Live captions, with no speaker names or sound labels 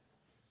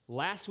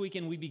Last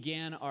weekend, we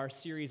began our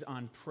series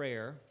on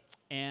prayer,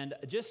 and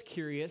just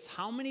curious,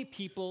 how many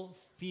people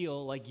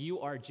feel like you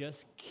are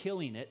just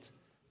killing it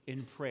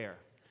in prayer?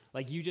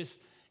 Like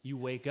you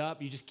wake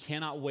up, you just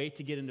cannot wait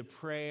to get into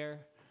prayer.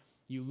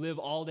 You live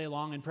all day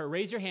long in prayer.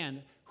 Raise your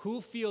hand. Who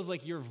feels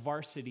like you're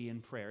varsity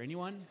in prayer?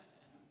 Anyone?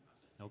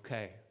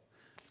 Okay,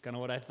 that's kind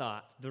of what I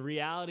thought. The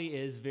reality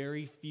is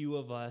very few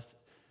of us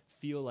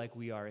feel like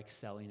we are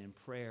excelling in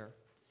prayer.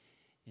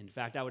 In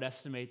fact, I would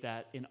estimate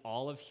that in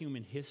all of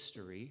human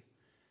history,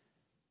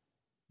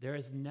 there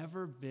has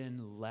never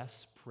been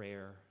less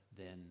prayer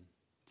than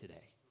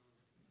today.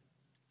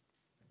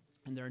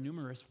 And there are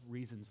numerous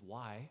reasons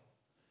why.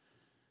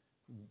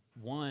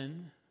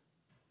 One,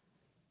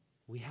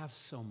 we have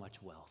so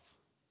much wealth.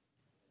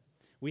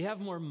 We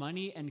have more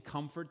money and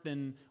comfort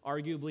than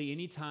arguably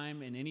any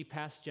time in any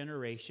past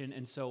generation.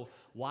 And so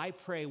why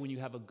pray when you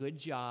have a good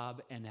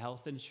job and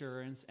health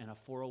insurance and a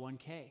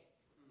 401k?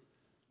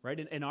 Right?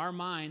 In our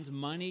minds,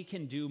 money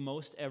can do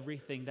most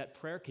everything that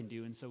prayer can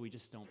do, and so we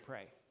just don't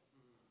pray.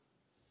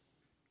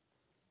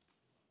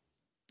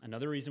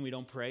 Another reason we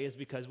don't pray is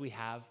because we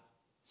have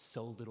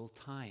so little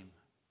time.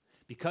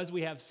 Because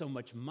we have so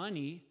much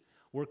money,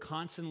 we're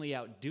constantly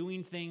out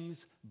doing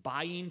things,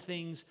 buying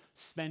things,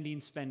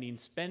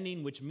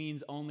 spending, which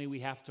means only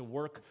we have to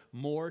work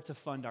more to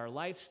fund our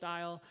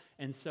lifestyle,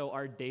 and so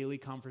our daily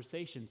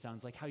conversation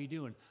sounds like, how you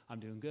doing? I'm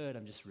doing good.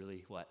 I'm just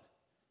really,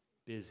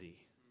 busy.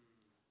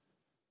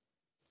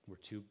 We're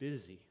too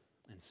busy,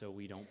 and so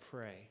we don't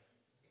pray.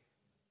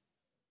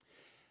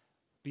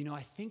 But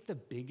I think the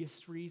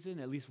biggest reason,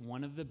 at least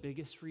one of the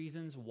biggest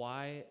reasons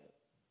why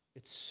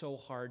it's so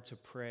hard to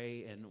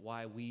pray and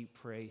why we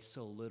pray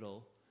so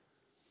little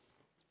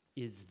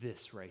is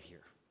this right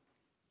here.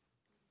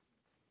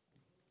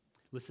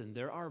 Listen,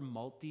 there are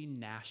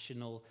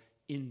multinational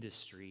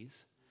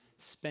industries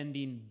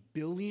spending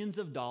billions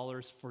of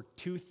dollars for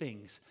two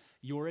things: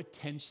 your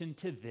attention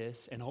to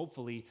this and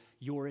hopefully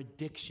your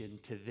addiction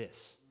to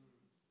this.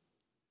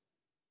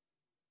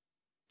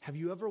 Have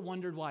you ever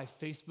wondered why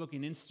Facebook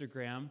and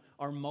Instagram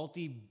are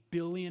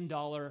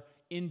multi-billion-dollar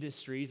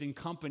industries and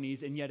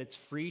companies, and yet it's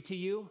free to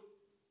you?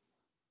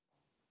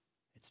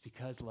 It's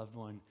because, loved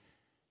one,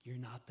 you're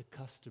not the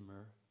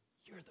customer,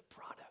 you're the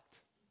product.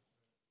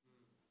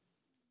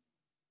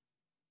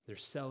 They're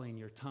selling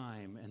your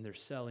time and they're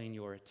selling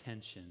your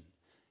attention.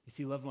 You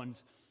see, loved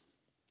ones,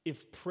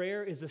 if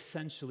prayer is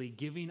essentially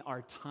giving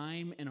our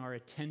time and our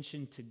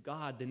attention to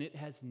God, then it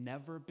has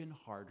never been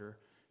harder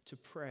to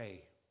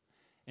pray.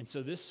 And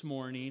so this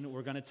morning,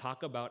 we're going to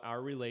talk about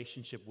our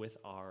relationship with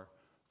our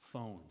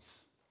phones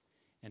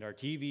and our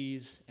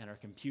TVs and our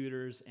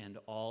computers and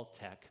all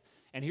tech.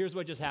 And here's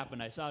what just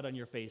happened. I saw it on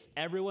your face.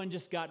 Everyone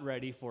just got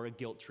ready for a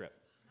guilt trip,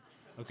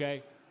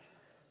 okay?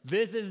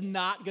 This is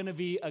not going to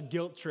be a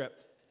guilt trip.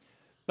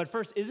 But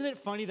first, isn't it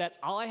funny that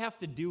all I have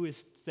to do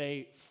is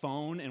say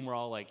phone, and we're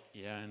all like,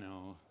 yeah, I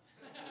know.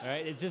 All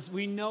right? It's just,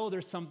 we know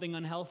there's something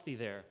unhealthy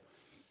there.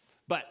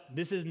 But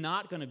this is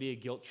not going to be a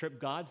guilt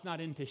trip. God's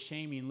not into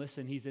shaming.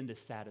 Listen, he's into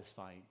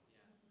satisfying.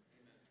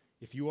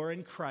 If you are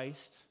in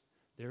Christ,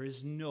 there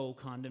is no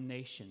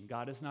condemnation.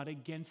 God is not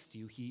against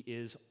you. He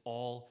is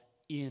all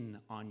in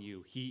on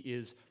you. He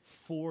is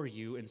for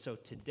you. And so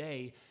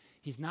today,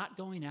 he's not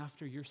going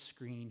after your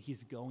screen.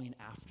 He's going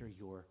after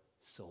your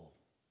soul.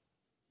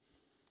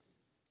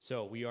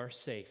 So we are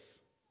safe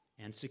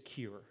and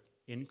secure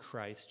in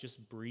Christ.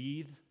 Just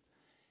breathe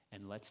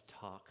and let's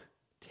talk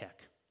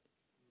tech.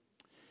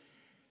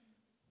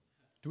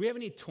 Do we have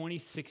any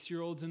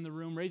 26-year-olds in the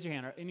room? Raise your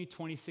hand. Are any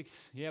 26?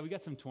 Yeah, we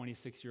got some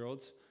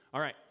 26-year-olds. All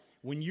right.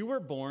 When you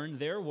were born,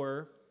 there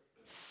were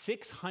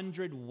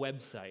 600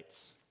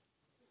 websites,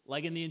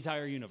 like in the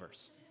entire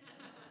universe.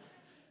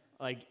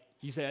 Like,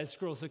 you say, I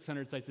scroll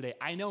 600 sites a day.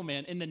 I know,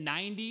 man. In the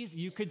 90s,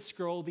 you could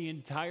scroll the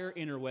entire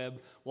interweb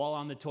while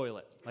on the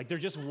toilet. Like, there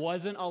just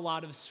wasn't a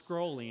lot of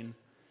scrolling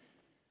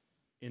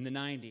in the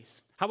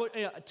 90s. How about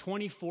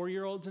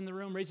 24-year-olds in the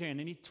room? Raise your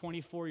hand. Any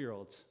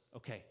 24-year-olds?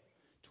 Okay,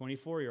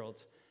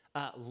 24-year-olds.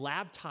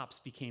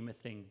 Laptops became a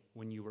thing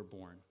when you were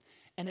born.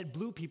 And it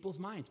blew people's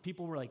minds.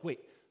 People were like,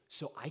 wait,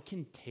 so I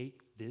can take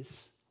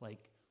this,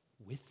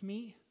 with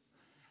me?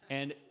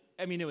 And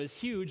it was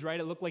huge, right?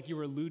 It looked like you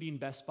were looting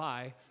Best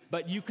Buy,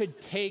 but you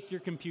could take your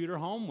computer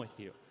home with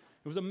you.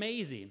 It was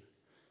amazing.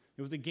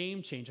 It was a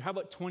game changer. How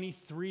about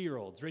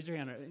 23-year-olds? Raise your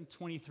hand.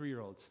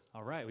 23-year-olds.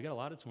 All right, we got a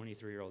lot of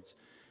 23-year-olds.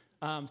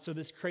 So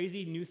this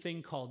crazy new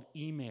thing called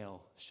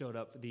email showed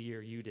up the year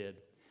you did.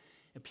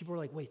 And people were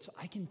like, wait, so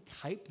I can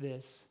type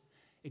this,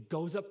 it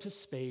goes up to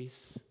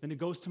space, then it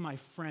goes to my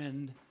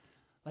friend.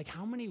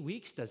 How many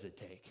weeks does it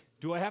take?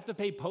 Do I have to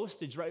pay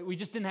postage, right? We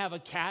just didn't have a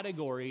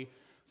category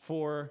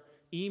for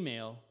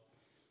email.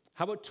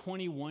 How about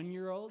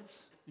 21-year-olds?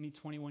 Any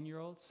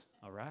 21-year-olds?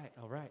 All right.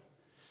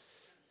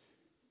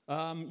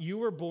 You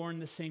were born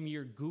the same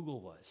year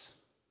Google was.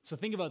 So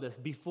think about this.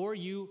 Before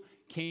you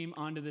came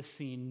onto the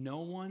scene, no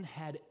one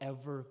had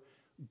ever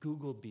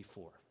Googled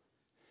before.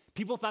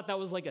 People thought that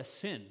was like a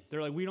sin.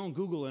 They're like, we don't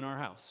Google in our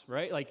house,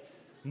 right?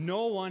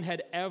 No one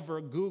had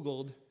ever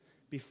Googled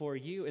before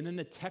you. And then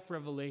the tech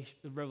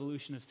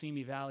revolution of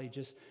Simi Valley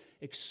just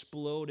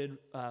exploded.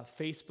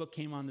 Facebook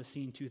came on the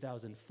scene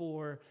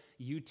 2004,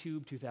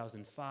 YouTube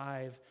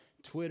 2005,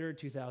 Twitter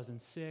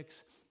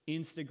 2006,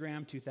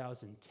 Instagram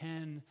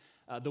 2010.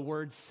 The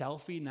word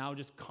selfie, now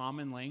just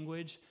common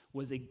language,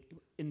 was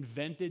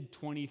invented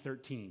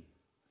 2013.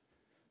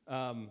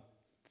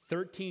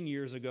 13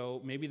 years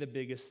ago, maybe the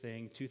biggest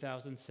thing,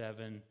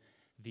 2007,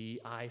 the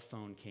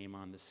iPhone came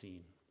on the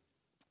scene.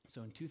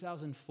 So in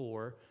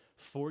 2004,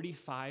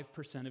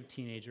 45% of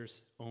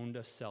teenagers owned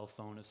a cell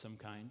phone of some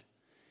kind.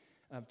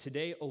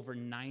 Today, over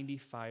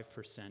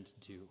 95%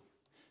 do.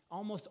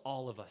 Almost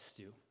all of us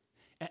do.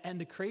 And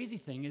the crazy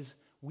thing is,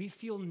 we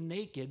feel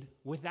naked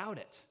without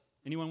it.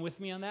 Anyone with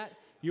me on that?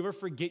 You ever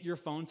forget your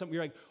phone?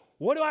 You're like,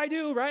 what do I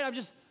do, right?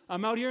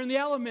 I'm out here in the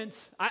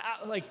elements.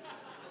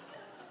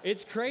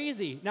 It's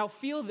crazy. Now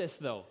feel this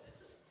though.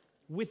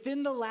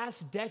 Within the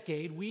last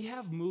decade, we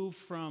have moved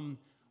from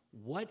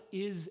what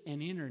is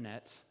an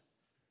internet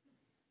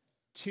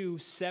to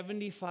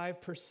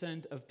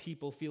 75% of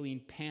people feeling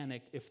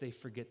panicked if they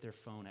forget their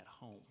phone at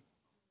home.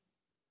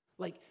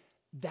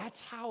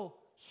 That's how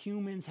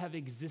humans have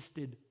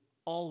existed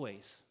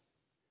always.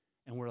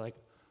 And we're like,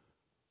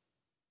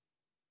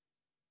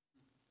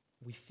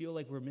 we feel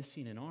like we're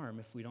missing an arm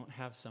if we don't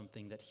have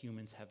something that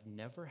humans have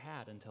never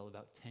had until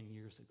about 10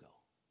 years ago.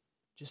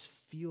 Just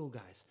feel,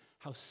 guys,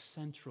 how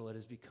central it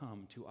has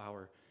become to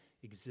our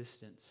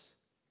existence.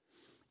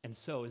 And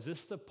so, is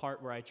this the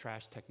part where I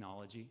trash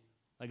technology?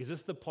 Is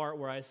this the part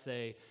where I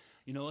say,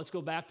 let's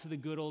go back to the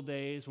good old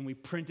days when we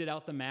printed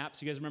out the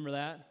maps? You guys remember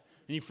that?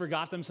 And you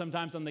forgot them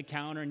sometimes on the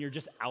counter and you're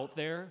just out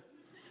there,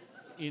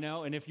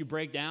 and if you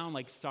break down,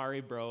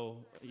 sorry, bro,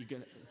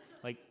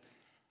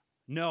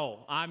 no,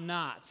 I'm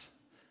not.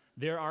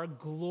 There are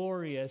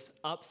glorious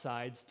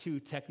upsides to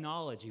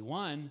technology.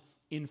 One,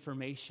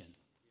 information.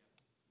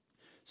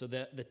 So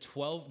the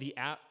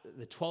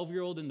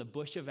 12-year-old in the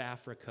bush of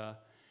Africa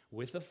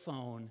with a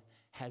phone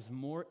has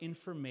more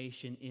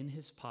information in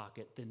his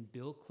pocket than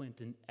Bill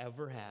Clinton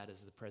ever had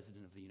as the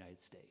president of the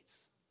United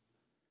States.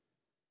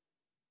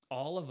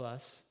 All of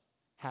us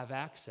have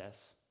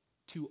access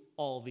to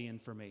all the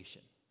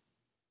information.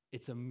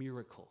 It's a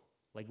miracle.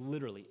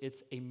 Literally,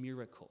 it's a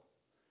miracle.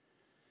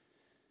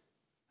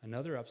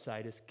 Another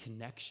upside is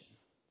connection.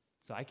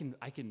 So I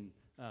can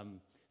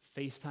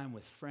FaceTime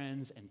with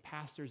friends and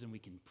pastors, and we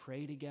can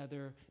pray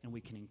together, and we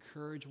can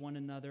encourage one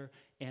another.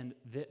 And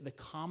the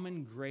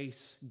common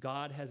grace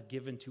God has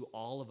given to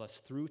all of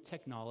us through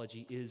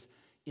technology is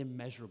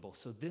immeasurable.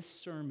 So this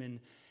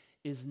sermon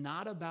is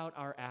not about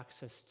our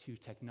access to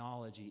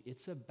technology.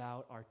 It's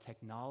about our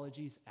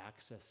technology's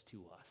access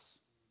to us.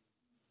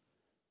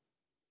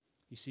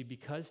 You see,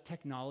 because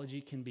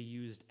technology can be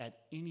used at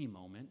any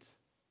moment,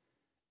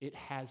 it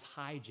has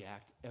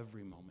hijacked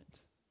every moment.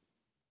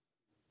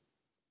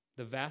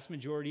 The vast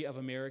majority of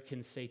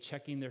Americans say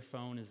checking their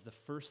phone is the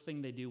first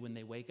thing they do when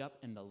they wake up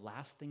and the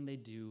last thing they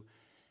do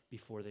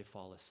before they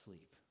fall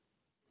asleep.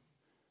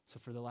 So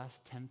for the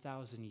last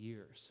 10,000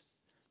 years,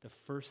 the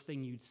first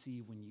thing you'd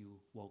see when you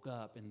woke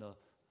up and the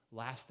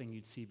last thing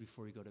you'd see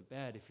before you go to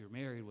bed, if you're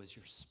married, was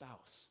your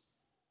spouse.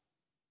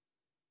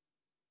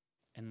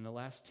 And in the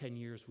last 10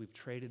 years, we've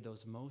traded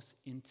those most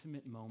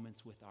intimate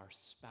moments with our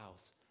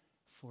spouse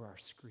for our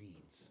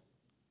screens.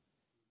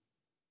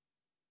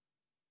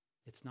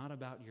 It's not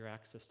about your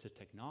access to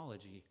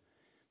technology,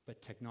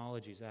 but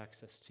technology's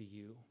access to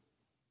you.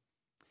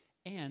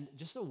 And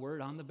just a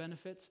word on the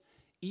benefits,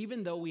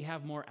 even though we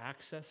have more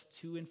access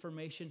to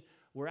information,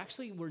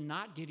 we're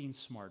not getting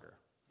smarter.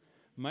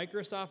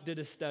 Microsoft did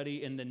a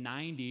study in the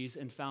 90s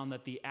and found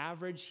that the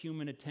average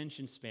human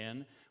attention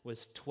span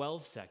was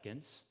 12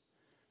 seconds.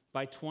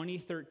 By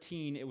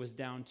 2013, it was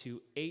down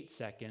to 8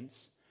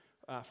 seconds.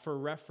 For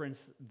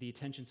reference, the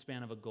attention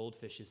span of a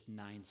goldfish is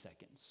 9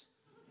 seconds.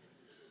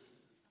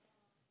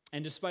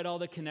 And despite all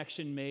the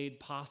connection made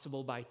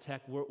possible by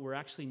tech, we're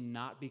actually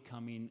not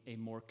becoming a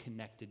more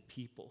connected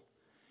people.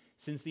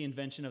 Since the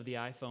invention of the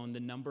iPhone, the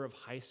number of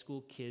high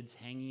school kids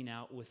hanging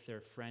out with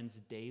their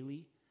friends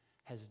daily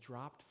has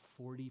dropped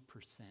 40%.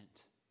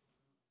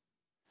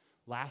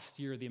 Last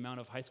year, the amount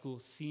of high school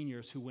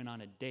seniors who went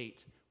on a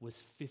date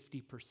was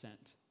 50%.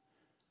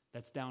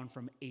 That's down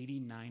from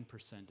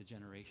 89% a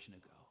generation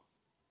ago.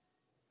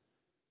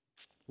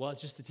 Well,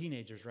 it's just the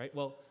teenagers, right?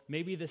 Well,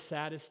 maybe the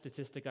saddest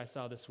statistic I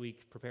saw this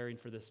week preparing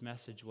for this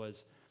message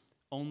was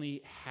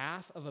only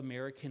half of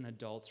American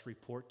adults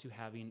report to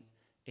having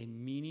a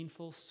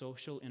meaningful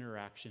social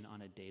interaction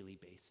on a daily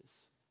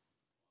basis.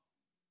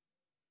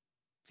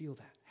 Feel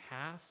that.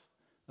 Half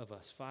of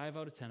us, 5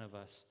 out of 10 of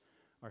us,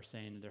 are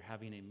saying they're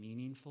having a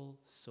meaningful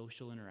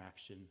social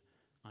interaction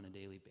on a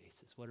daily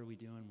basis. What are we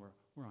doing?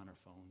 We're on our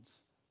phones.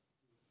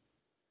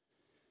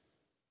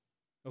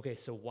 Okay,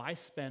 so why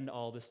spend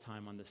all this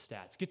time on the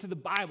stats? Get to the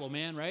Bible,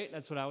 man, right?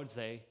 That's what I would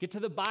say. Get to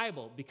the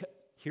Bible.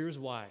 Here's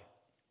why.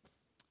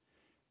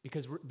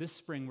 Because this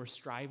spring, we're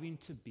striving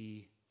to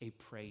be a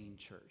praying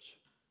church.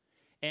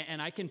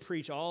 And I can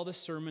preach all the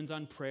sermons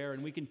on prayer,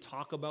 and we can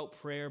talk about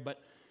prayer,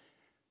 but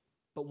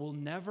But we'll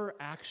never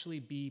actually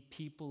be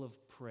people of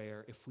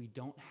prayer if we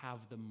don't have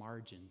the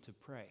margin to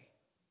pray.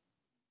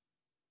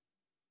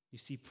 You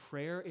see,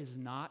 prayer is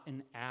not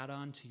an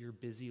add-on to your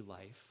busy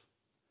life.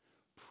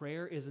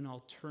 Prayer is an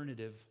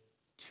alternative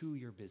to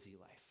your busy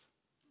life.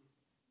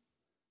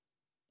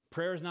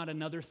 Prayer is not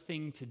another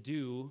thing to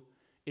do.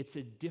 It's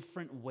a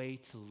different way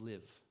to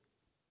live.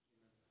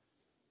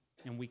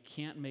 And we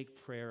can't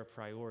make prayer a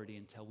priority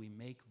until we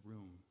make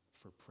room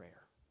for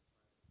prayer.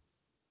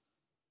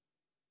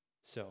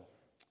 So,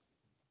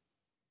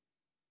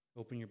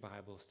 open your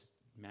Bibles to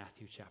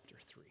Matthew chapter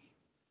 3.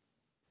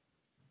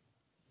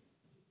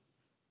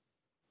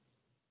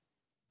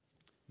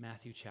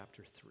 Matthew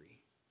chapter 3.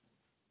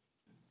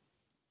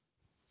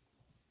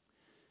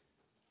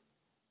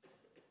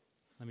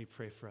 Let me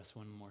pray for us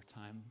one more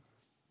time.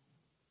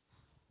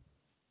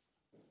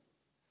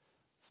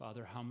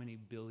 Father, how many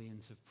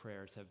billions of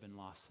prayers have been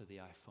lost to the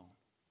iPhone?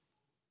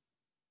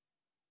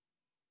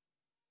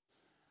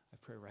 I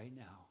pray right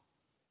now,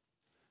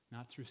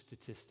 not through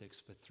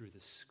statistics, but through the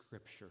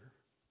Scripture,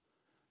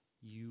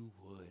 you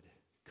would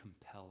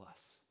compel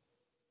us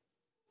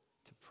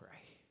to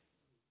pray.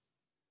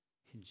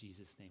 In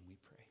Jesus' name we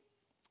pray.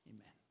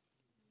 Amen.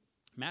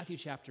 Matthew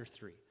chapter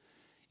 3.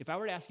 If I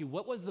were to ask you,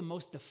 what was the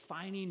most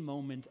defining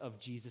moment of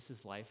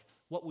Jesus' life,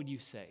 what would you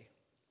say?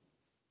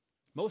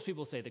 Most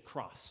people say the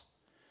cross.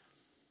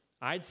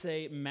 I'd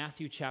say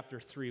Matthew chapter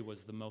 3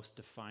 was the most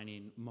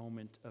defining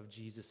moment of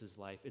Jesus'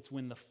 life. It's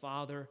when the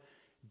Father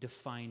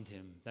defined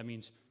him. That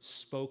means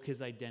spoke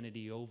his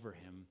identity over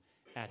him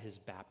at his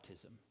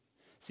baptism.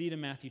 See it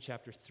in Matthew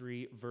chapter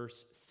 3,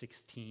 verse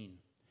 16.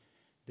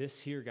 This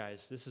here,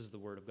 guys, this is the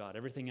word of God.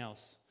 Everything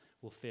else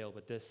will fail,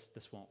 but this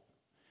won't.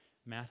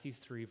 Matthew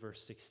 3,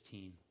 verse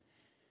 16.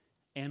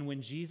 And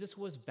when Jesus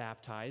was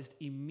baptized,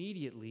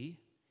 immediately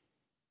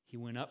he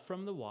went up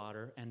from the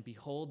water, and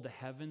behold, the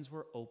heavens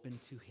were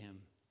opened to him.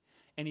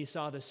 And he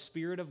saw the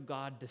Spirit of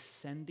God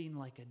descending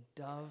like a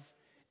dove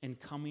and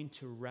coming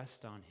to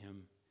rest on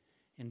him.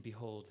 And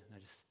behold, now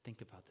just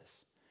think about this,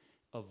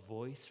 a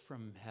voice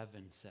from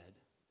heaven said,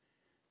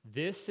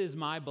 "This is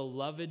my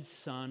beloved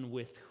Son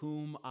with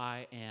whom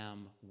I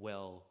am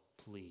well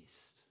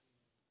pleased."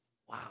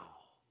 Wow.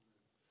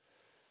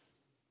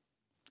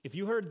 If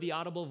you heard the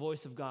audible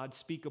voice of God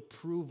speak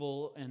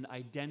approval and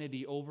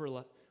identity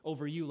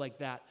over you like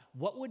that,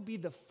 what would be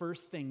the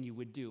first thing you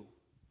would do?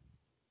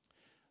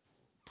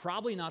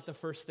 Probably not the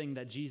first thing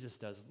that Jesus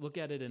does. Look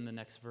at it in the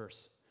next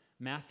verse.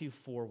 Matthew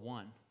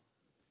 4:1.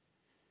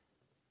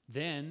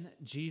 Then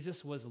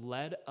Jesus was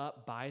led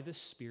up by the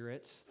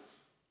Spirit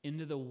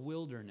into the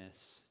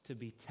wilderness to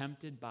be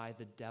tempted by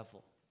the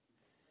devil.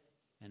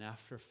 And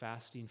after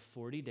fasting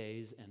 40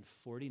 days and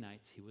 40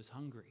 nights, he was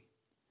hungry.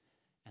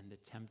 And the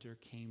tempter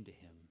came to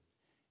him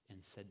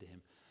and said to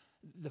him,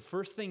 the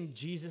first thing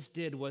Jesus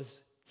did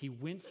was he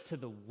went to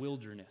the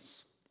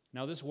wilderness.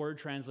 Now, this word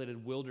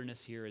translated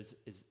wilderness here is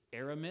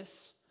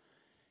Aramis.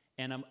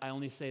 And I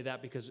only say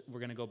that because we're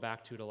going to go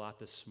back to it a lot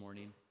this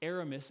morning.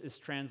 Aramis is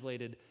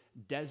translated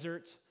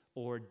desert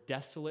or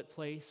desolate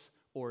place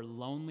or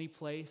lonely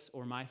place,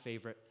 or my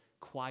favorite,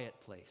 quiet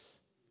place.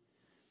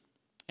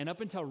 And up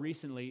until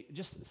recently,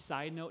 just a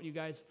side note, you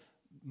guys,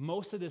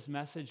 most of this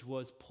message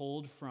was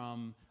pulled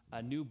from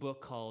a new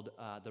book called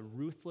The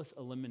Ruthless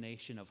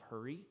Elimination of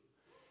Hurry.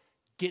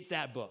 Get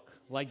that book.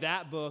 Like,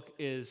 that book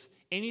is,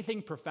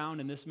 anything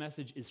profound in this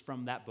message is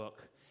from that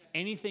book.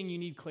 Anything you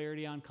need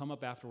clarity on, come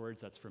up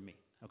afterwards, that's from me,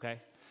 okay?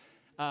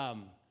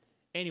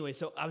 Anyway,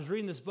 so I was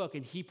reading this book,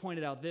 and he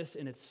pointed out this,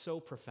 and it's so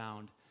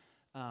profound.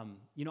 I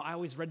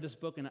always read this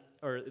book,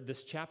 or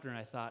this chapter, and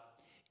I thought,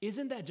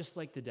 isn't that just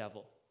like the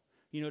devil?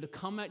 To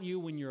come at you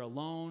when you're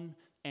alone,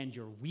 and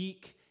you're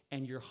weak,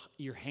 and you're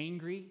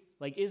hangry.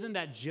 Like, isn't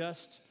that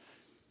just...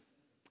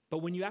 But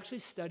when you actually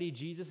study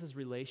Jesus'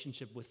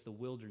 relationship with the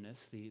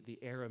wilderness, the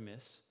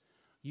Aramis,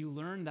 you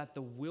learn that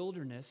the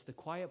wilderness, the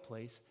quiet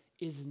place,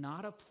 is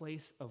not a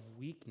place of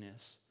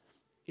weakness.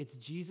 It's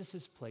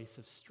Jesus' place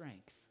of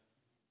strength.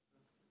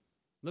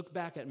 Look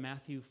back at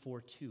Matthew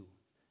 4:2.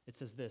 It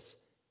says this,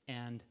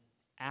 and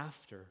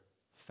after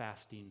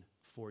fasting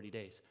 40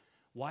 days.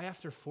 Why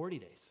after 40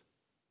 days?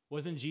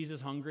 Wasn't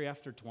Jesus hungry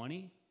after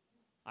 20?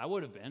 I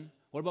would have been.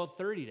 What about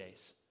 30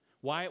 days?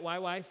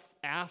 Why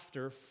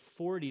after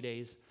 40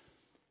 days?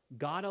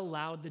 God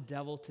allowed the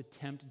devil to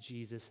tempt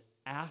Jesus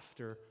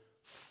after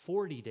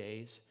 40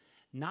 days,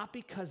 not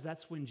because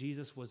that's when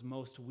Jesus was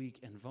most weak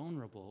and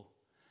vulnerable,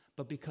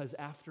 but because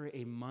after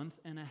a month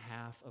and a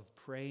half of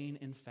praying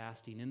and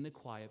fasting in the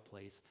quiet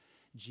place,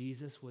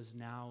 Jesus was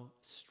now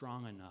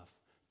strong enough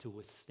to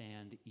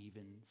withstand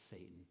even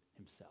Satan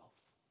himself.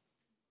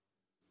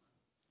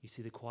 You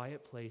see, the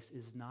quiet place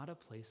is not a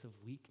place of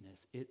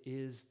weakness. It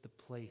is the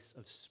place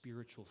of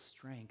spiritual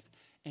strength,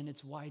 and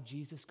it's why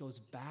Jesus goes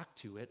back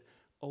to it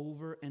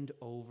over and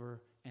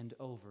over and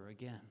over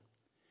again.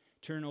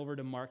 Turn over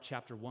to Mark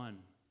chapter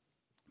 1.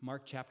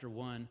 Mark chapter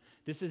 1.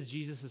 This is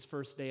Jesus'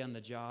 first day on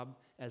the job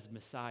as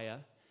Messiah.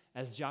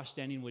 As Josh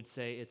Denning would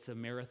say, it's a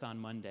marathon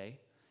Monday.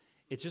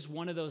 It's just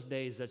one of those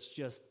days that's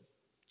just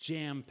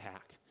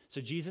jam-packed. So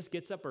Jesus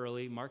gets up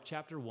early, Mark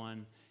chapter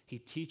 1. He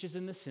teaches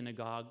in the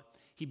synagogue.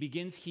 He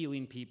begins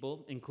healing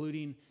people,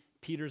 including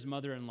Peter's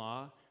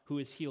mother-in-law, who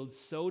is healed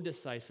so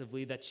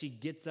decisively that she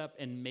gets up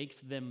and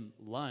makes them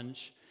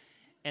lunch.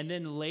 And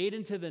then late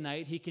into the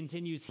night, he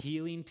continues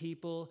healing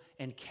people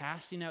and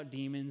casting out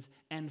demons.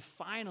 And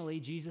finally,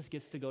 Jesus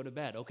gets to go to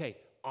bed. Okay,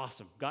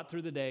 awesome. Got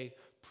through the day.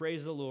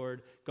 Praise the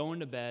Lord.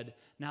 Going to bed.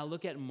 Now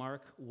look at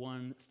Mark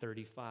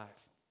 1:35.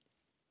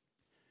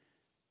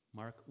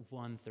 Mark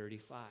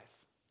 1:35.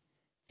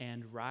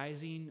 And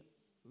rising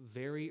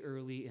very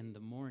early in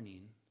the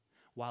morning,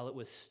 while it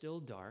was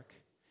still dark,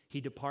 he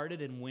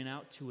departed and went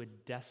out to a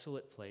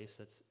desolate place,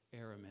 that's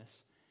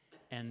Aramis,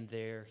 and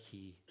there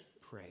he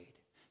prayed.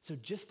 So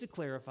just to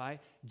clarify,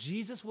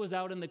 Jesus was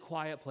out in the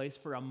quiet place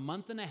for a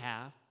month and a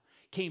half,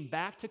 came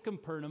back to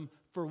Capernaum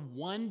for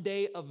 1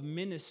 day of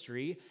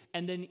ministry,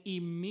 and then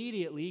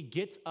immediately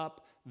gets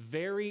up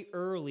very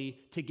early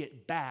to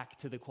get back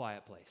to the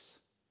quiet place.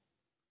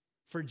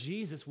 For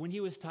Jesus, when he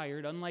was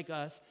tired, unlike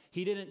us,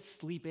 he didn't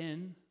sleep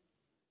in.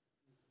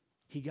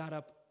 He got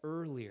up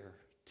earlier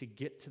to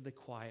get to the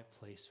quiet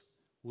place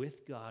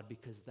with God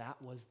because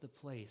that was the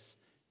place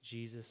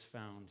Jesus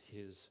found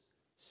his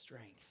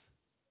strength.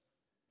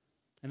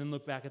 And then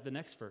look back at the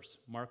next verse,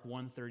 Mark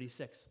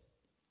 1:36.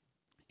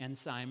 And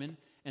Simon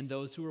and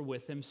those who were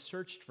with him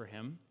searched for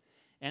him,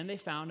 and they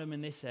found him,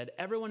 and they said,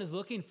 "Everyone is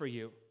looking for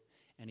you."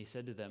 And he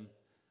said to them,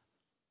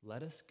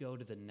 "Let us go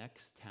to the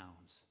next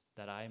towns,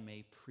 that I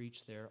may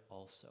preach there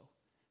also,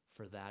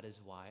 for that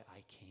is why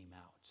I came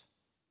out."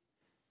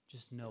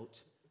 Just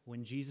note,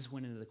 when Jesus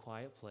went into the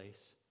quiet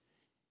place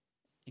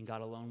and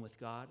got alone with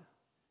God,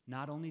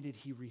 not only did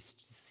he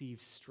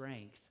receive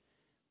strength,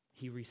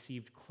 he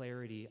received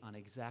clarity on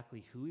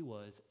exactly who he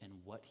was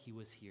and what he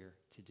was here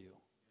to do.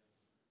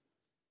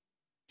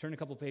 Turn a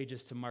couple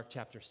pages to Mark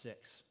chapter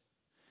 6.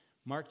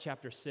 Mark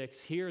chapter 6,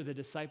 here the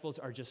disciples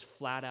are just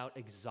flat out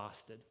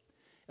exhausted.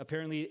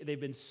 Apparently, they've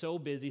been so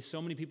busy,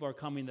 so many people are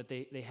coming that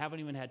they haven't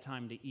even had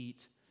time to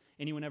eat.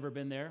 Anyone ever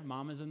been there?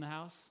 Mama's in the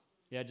house?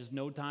 Yeah, just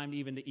no time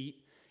even to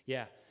eat?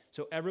 Yeah.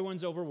 So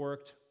everyone's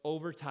overworked,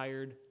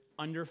 overtired,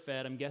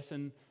 underfed. I'm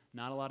guessing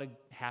not a lot of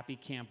happy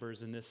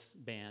campers in this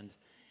band.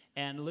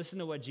 And listen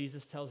to what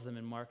Jesus tells them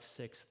in Mark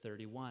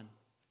 6:31.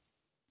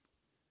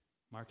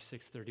 Mark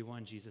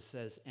 6:31, Jesus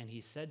says, "And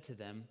he said to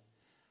them,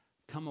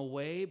 'Come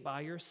away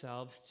by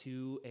yourselves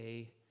to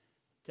a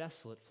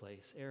desolate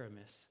place,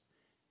 Aramis,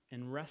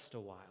 and rest a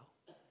while.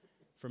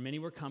 For many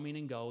were coming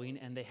and going,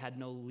 and they had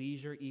no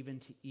leisure even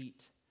to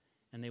eat.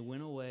 And they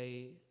went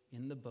away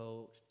in the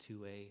boat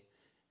to a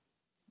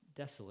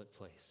desolate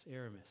place,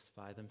 Aramis,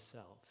 by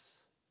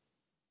themselves.'"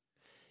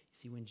 You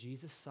see, when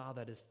Jesus saw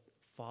that his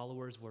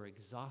followers were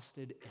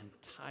exhausted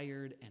and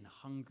tired and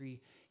hungry,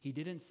 he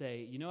didn't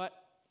say, "You know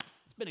what?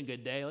 It's been a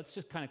good day. Let's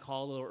just kind of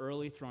call a little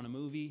early, throw on a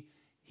movie."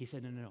 He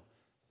said, No.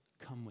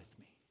 Come with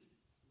me.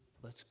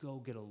 Let's go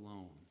get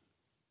alone.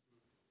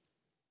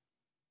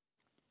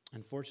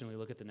 Unfortunately,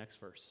 look at the next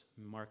verse,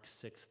 Mark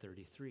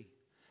 6:33.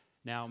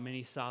 "Now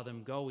many saw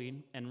them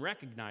going and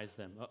recognized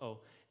them."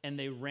 And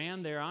they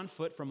ran there on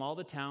foot from all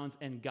the towns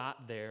and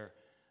got there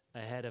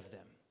ahead of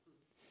them.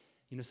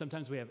 You know,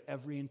 sometimes we have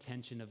every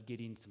intention of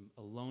getting some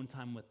alone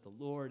time with the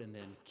Lord, and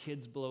then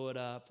kids blow it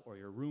up, or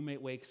your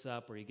roommate wakes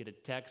up, or you get a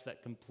text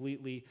that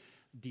completely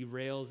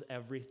derails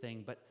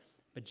everything. But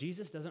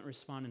Jesus doesn't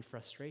respond in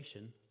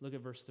frustration. Look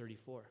at verse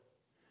 34.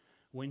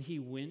 "When he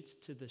went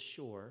to the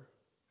shore,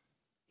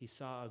 he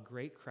saw a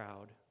great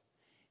crowd,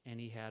 and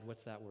he had,"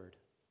 what's that word?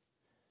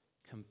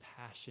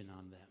 "Compassion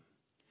on them,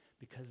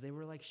 because they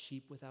were like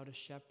sheep without a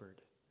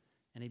shepherd.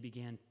 And he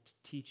began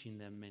teaching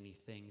them many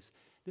things."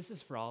 This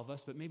is for all of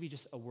us, but maybe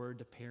just a word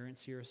to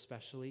parents here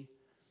especially.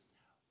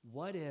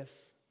 What if,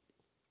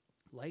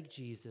 like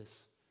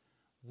Jesus,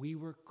 we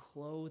were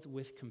clothed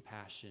with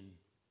compassion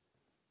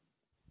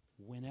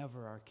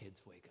whenever our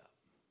kids wake up?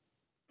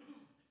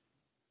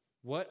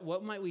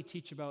 What might we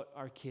teach about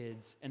our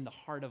kids and the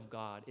heart of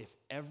God if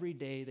every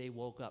day they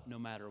woke up, no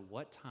matter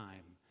what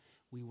time,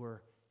 we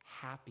were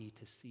happy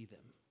to see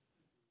them?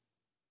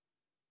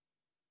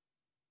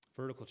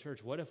 Vertical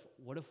Church, what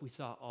if we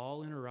saw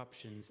all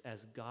interruptions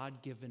as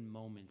God-given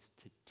moments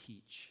to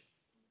teach?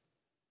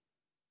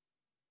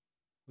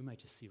 We might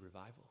just see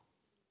revival.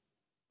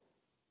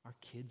 Our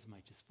kids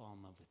might just fall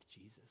in love with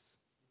Jesus.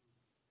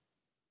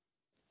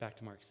 Back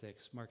to Mark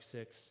 6. Mark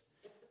 6,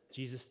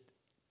 Jesus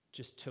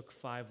just took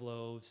 5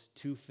 loaves,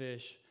 2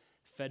 fish,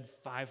 fed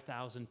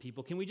 5,000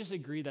 people. Can we just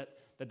agree that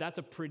that's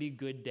a pretty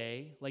good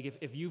day? Like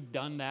if you've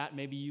done that,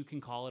 maybe you can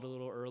call it a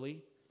little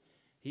early.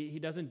 He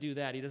doesn't do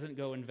that. He doesn't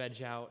go and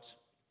veg out.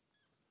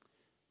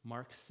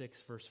 Mark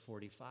 6, verse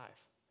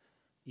 45.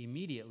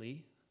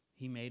 "Immediately,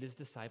 he made his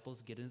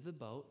disciples get into the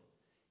boat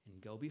and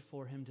go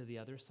before him to the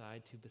other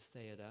side, to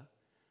Bethsaida,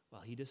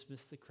 while he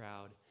dismissed the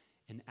crowd.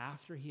 And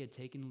after he had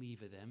taken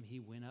leave of them,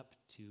 he went up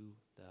to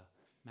the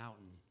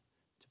mountain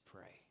to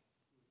pray."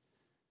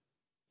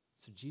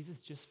 So Jesus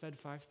just fed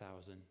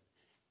 5,000.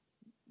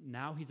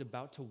 Now he's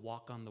about to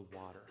walk on the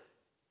water.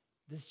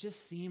 This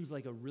just seems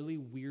like a really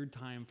weird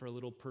time for a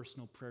little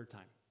personal prayer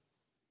time.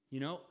 You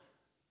know,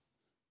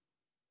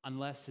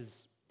 unless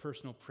his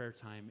personal prayer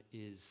time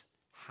is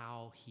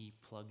how he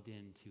plugged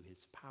into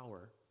his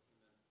power,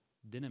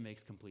 then it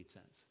makes complete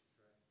sense.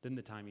 Then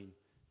the timing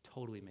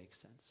totally makes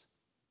sense.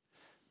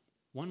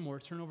 One more,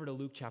 turn over to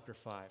Luke chapter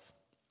 5.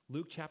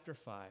 Luke chapter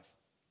 5.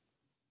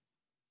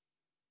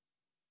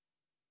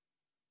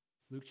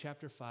 Luke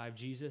chapter 5,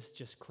 Jesus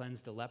just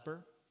cleansed a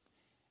leper.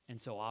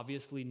 And so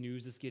obviously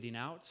news is getting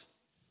out.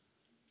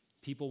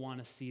 People want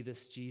to see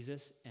this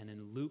Jesus. And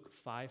in Luke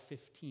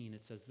 5:15,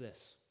 it says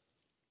this.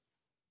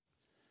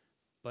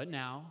 But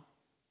now,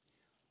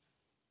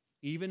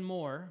 even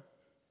more,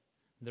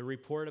 the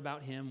report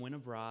about him went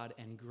abroad,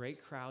 and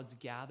great crowds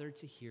gathered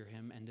to hear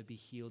him and to be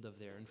healed of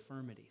their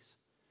infirmities.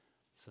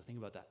 So think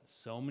about that.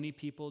 So many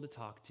people to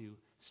talk to,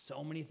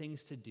 so many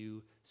things to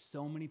do,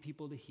 so many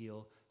people to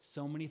heal,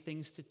 so many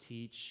things to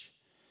teach.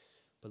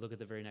 But look at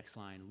the very next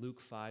line, Luke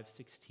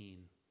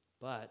 5:16.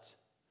 But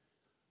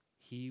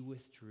he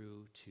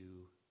withdrew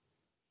to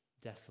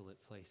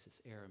desolate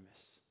places,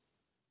 Aramis,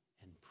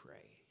 and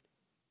prayed.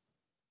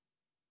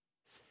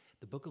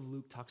 The book of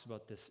Luke talks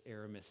about this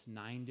Aramis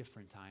 9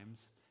 different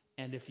times.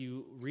 And if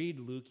you read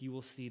Luke, you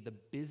will see the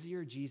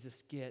busier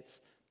Jesus gets,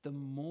 the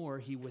more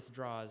he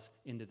withdraws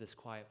into this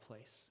quiet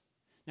place.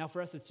 Now,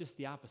 for us, it's just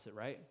the opposite,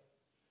 right?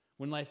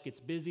 When life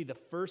gets busy, the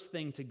first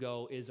thing to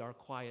go is our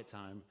quiet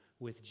time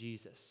with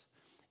Jesus.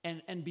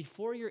 And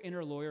before your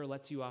inner lawyer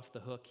lets you off the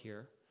hook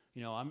here,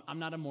 you know, I'm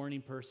not a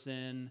morning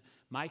person.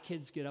 My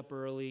kids get up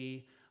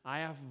early. I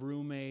have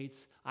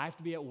roommates. I have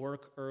to be at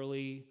work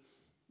early.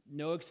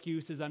 No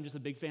excuses. I'm just a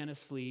big fan of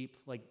sleep.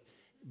 Like,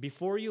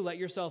 before you let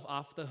yourself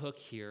off the hook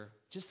here,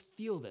 just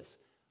feel this.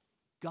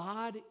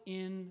 God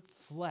in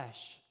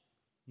flesh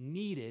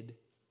needed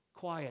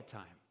quiet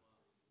time.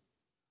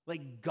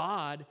 Like,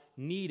 God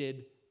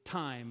needed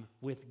time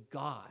with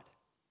God.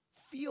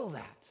 Feel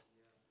that.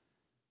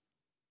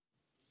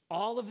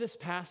 All of these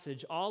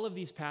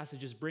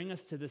passages bring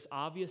us to this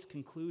obvious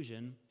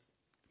conclusion.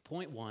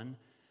 Point 1,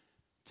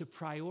 to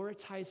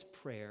prioritize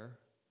prayer,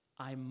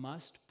 I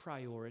must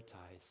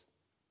prioritize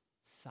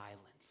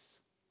silence.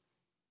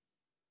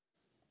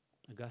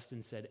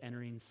 Augustine said,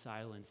 entering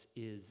silence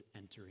is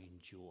entering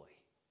joy.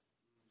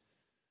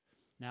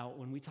 Now,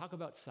 when we talk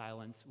about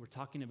silence, we're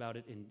talking about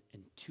it in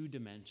 2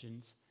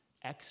 dimensions,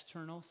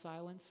 external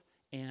silence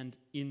and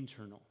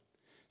internal.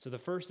 So the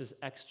first is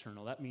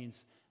external. That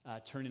means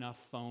turning off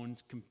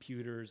phones,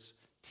 computers,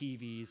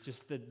 TVs,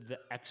 just the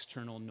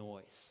external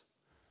noise.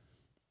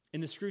 In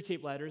the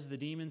Screwtape Letters, the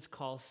demons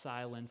call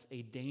silence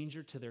a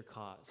danger to their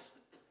cause.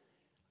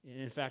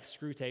 In fact,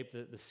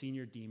 Screwtape, the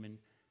senior demon,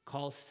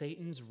 calls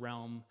Satan's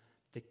realm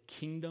the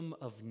kingdom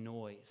of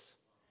noise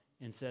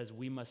and says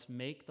we must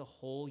make the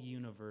whole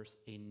universe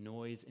a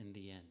noise in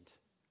the end.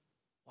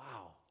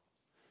 Wow.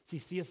 See,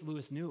 C.S.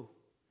 Lewis knew.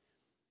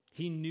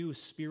 He knew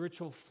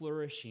spiritual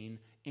flourishing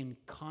and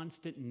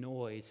constant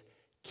noise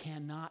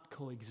cannot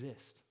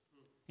coexist.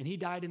 And he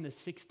died in the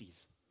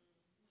 60s.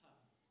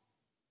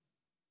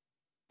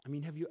 I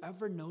mean, have you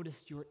ever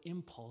noticed your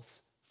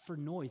impulse for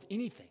noise?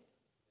 Anything.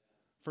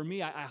 For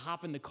me, I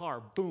hop in the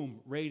car,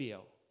 boom,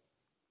 radio.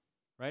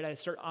 Right? I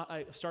start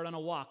on a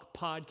walk,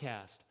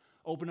 podcast,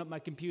 open up my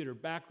computer,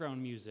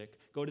 background music,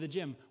 go to the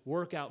gym,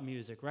 workout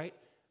music, right?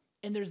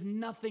 And there's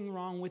nothing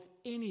wrong with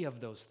any of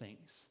those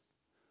things.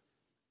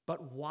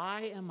 But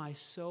why am I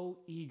so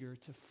eager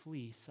to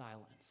flee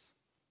silence?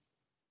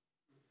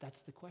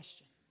 That's the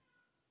question.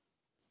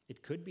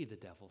 It could be the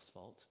devil's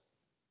fault.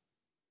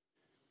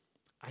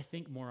 I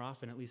think more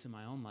often, at least in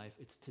my own life,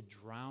 it's to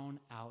drown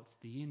out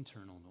the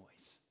internal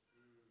noise.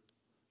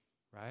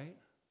 Right?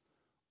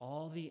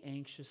 All the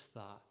anxious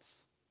thoughts,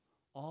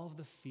 all of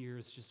the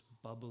fears just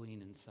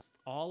bubbling inside,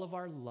 all of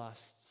our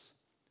lusts,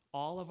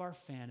 all of our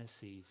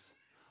fantasies,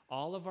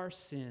 all of our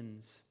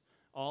sins,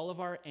 all of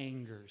our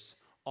angers,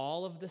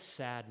 all of the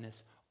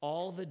sadness,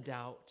 all the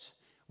doubt.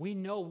 We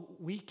know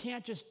we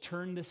can't just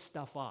turn this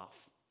stuff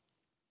off.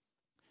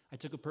 I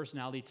took a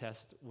personality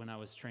test when I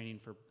was training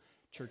for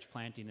church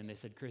planting, and they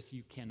said, Chris,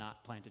 you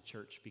cannot plant a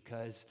church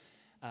because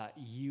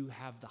you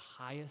have the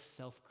highest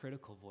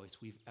self-critical voice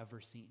we've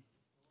ever seen.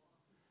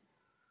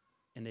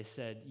 And they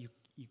said,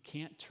 you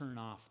can't turn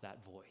off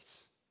that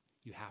voice.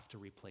 You have to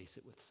replace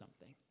it with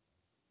something.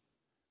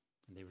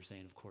 And they were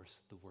saying, of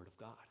course, the Word of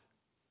God,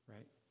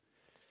 right?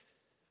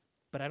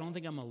 But I don't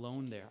think I'm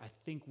alone there. I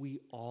think we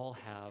all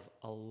have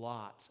a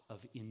lot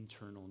of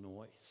internal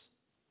noise.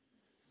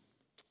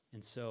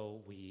 And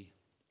so we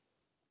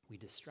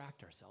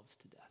distract ourselves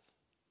to death.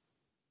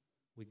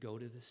 We go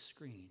to the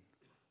screen.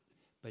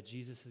 But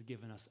Jesus has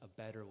given us a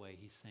better way.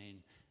 He's saying,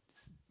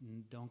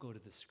 don't go to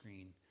the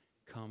screen.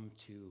 Come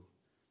to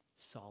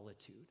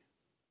solitude.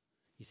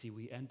 You see,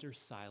 we enter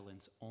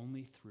silence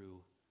only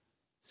through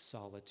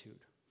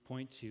solitude.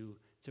 Point 2,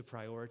 to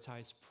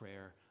prioritize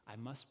prayer, I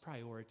must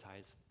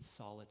prioritize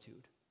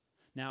solitude.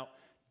 Now,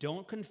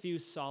 don't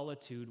confuse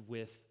solitude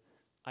with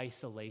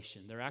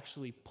isolation. They're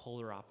actually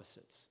polar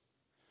opposites.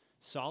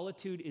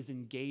 Solitude is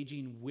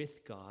engaging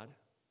with God.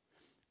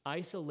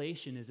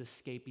 Isolation is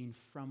escaping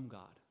from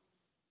God.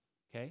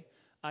 Okay?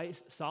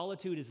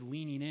 Solitude is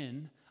leaning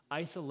in.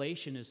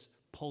 Isolation is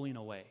pulling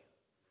away.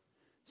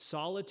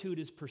 Solitude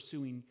is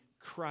pursuing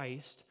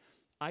Christ.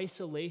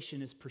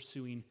 Isolation is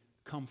pursuing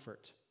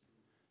comfort.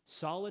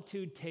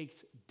 Solitude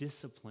takes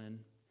discipline.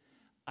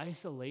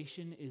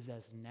 Isolation is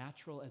as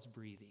natural as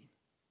breathing.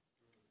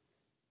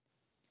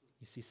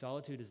 You see,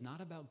 solitude is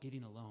not about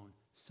getting alone.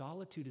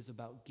 Solitude is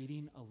about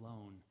getting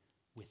alone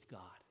with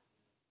God.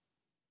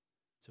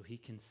 So he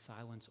can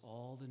silence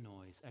all the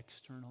noise,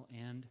 external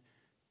and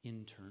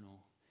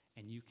internal,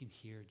 and you can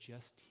hear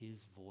just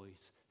his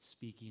voice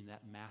speaking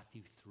that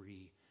Matthew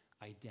 3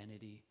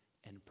 identity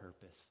and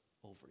purpose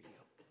over you.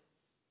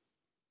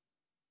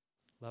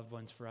 Loved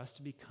ones, for us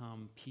to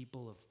become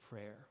people of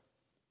prayer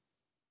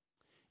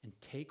and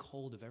take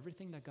hold of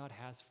everything that God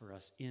has for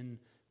us in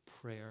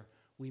prayer,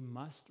 we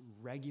must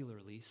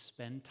regularly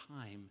spend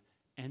time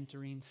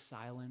entering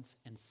silence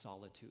and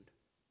solitude.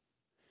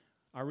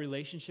 Our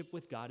relationship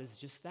with God is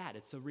just that.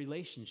 It's a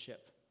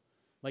relationship.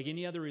 Like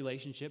any other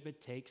relationship,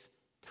 it takes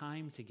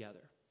time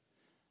together.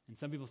 And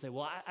some people say,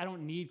 well, I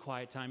don't need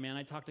quiet time, man.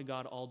 I talk to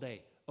God all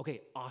day. Okay,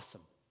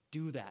 awesome.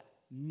 Do that.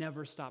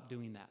 Never stop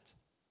doing that.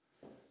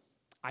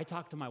 I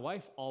talk to my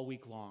wife all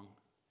week long,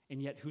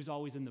 and yet who's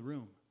always in the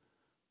room?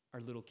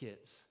 Our little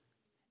kids.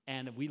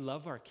 And we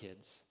love our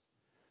kids,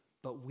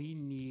 but we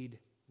need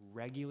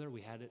regular,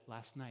 we had it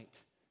last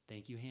night.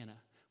 Thank you, Hannah.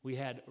 We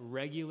had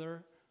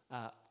regular,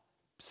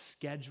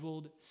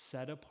 scheduled,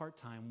 set-apart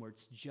time where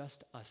it's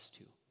just us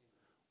two.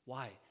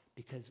 Why?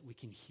 Because we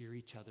can hear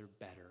each other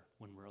better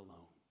when we're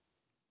alone.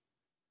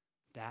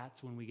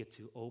 That's when we get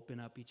to open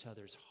up each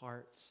other's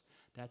hearts.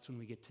 That's when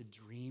we get to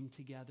dream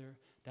together.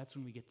 That's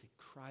when we get to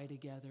cry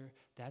together.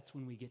 That's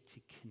when we get to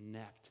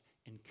connect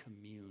and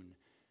commune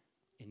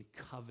in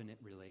covenant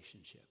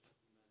relationship.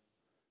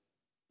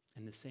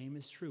 And the same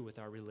is true with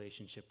our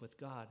relationship with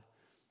God.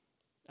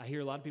 I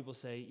hear a lot of people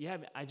say, yeah,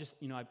 I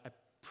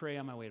pray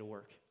on my way to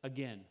work.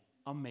 Again,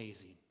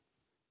 amazing.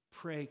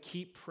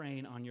 Keep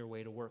praying on your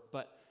way to work.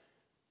 But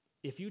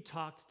if you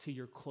talked to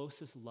your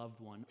closest loved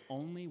one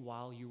only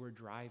while you were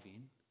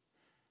driving,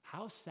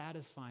 how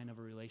satisfying of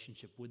a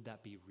relationship would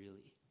that be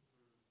really?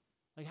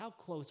 Like, how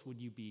close would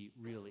you be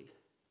really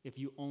if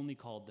you only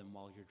called them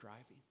while you're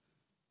driving?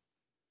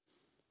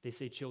 They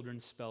say children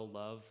spell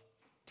love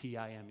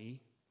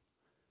T-I-M-E,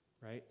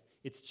 right?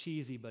 It's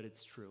cheesy, but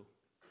it's true.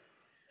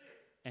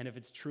 And if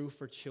it's true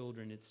for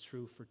children, it's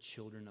true for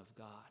children of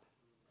God.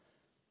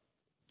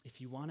 If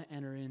you want to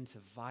enter into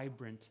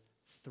vibrant,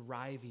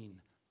 thriving,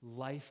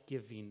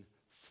 life-giving,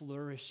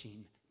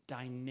 flourishing,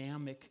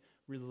 dynamic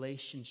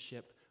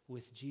relationship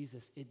with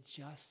Jesus, it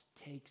just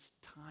takes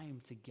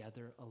time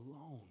together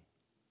alone.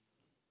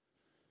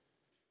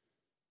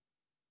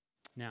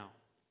 Now,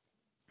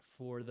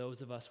 for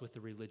those of us with a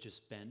religious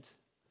bent,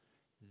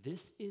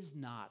 this is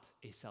not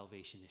a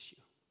salvation issue.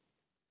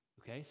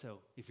 Okay, so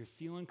if you're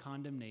feeling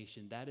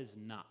condemnation, that is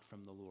not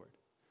from the Lord.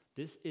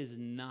 This is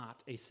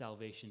not a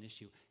salvation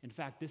issue. In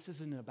fact, this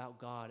isn't about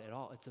God at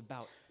all. It's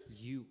about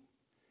you.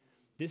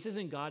 This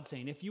isn't God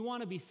saying, if you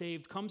want to be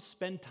saved, come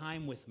spend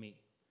time with me.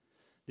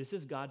 This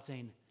is God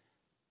saying,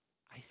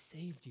 I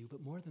saved you,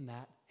 but more than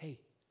that, hey,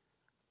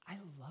 I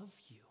love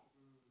you.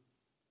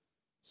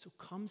 So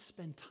come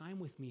spend time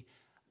with me.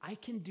 I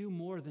can do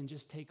more than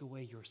just take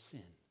away your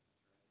sin.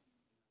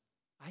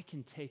 I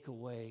can take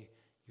away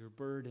your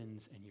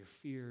burdens and your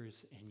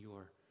fears and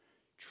your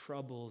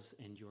troubles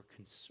and your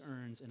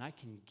concerns, and I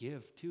can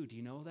give too. Do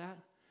you know that?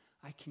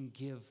 I can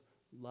give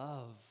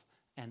love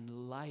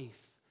and life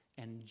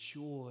and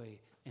joy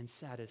and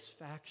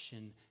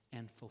satisfaction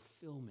and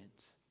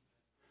fulfillment.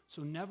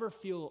 So never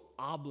feel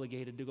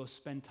obligated to go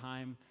spend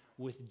time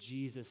with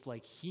Jesus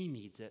like he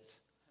needs it.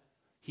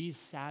 He's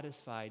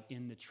satisfied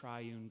in the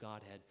triune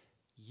Godhead.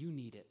 You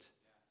need it,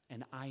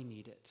 and I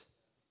need it.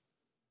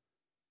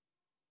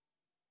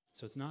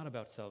 So it's not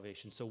about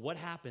salvation. So what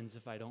happens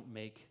if I don't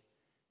make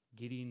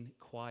getting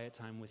quiet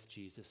time with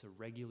Jesus a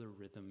regular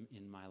rhythm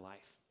in my life?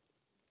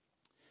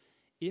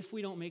 If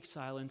we don't make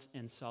silence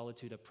and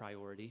solitude a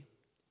priority,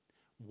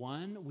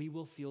 one, we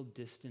will feel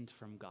distant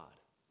from God.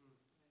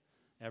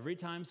 Every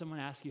time someone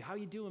asks you, how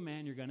you doing,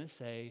 man? You're going to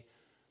say,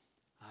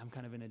 I'm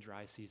kind of in a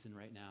dry season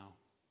right now.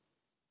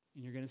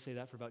 And you're going to say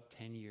that for about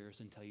 10 years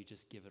until you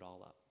just give it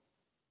all up.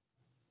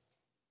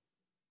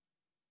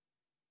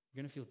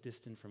 You're going to feel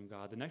distant from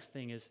God. The next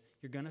thing is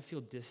you're going to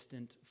feel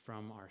distant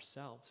from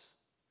ourselves.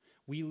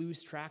 We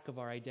lose track of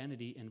our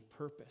identity and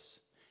purpose.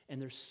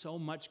 And there's so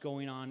much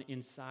going on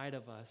inside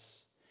of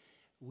us,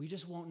 we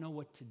just won't know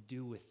what to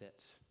do with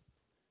it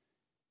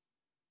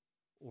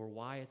or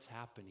why it's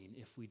happening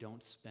if we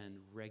don't spend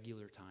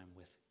regular time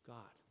with God.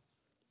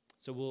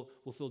 So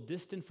we'll feel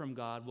distant from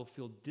God. We'll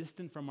feel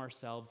distant from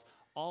ourselves.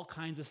 All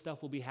kinds of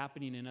stuff will be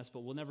happening in us,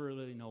 but we'll never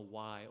really know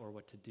why or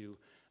what to do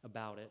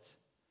about it.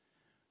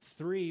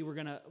 3, we're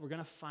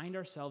gonna find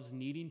ourselves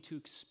needing to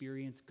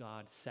experience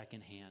God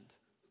secondhand.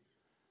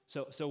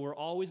 So we're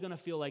always going to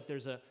feel like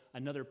there's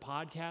another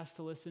podcast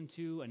to listen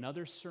to,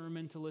 another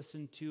sermon to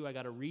listen to. I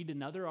got to read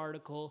another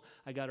article.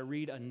 I got to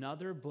read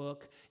another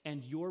book.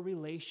 And your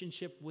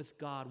relationship with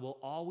God will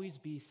always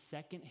be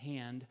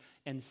secondhand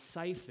and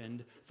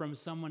siphoned from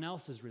someone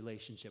else's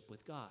relationship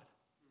with God.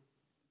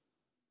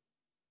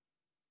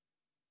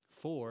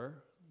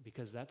 4,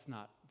 because that's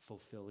not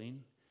fulfilling,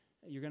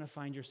 you're going to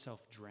find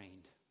yourself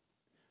drained.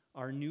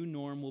 Our new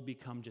norm will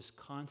become just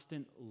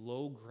constant,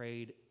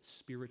 low-grade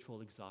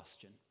spiritual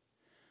exhaustion.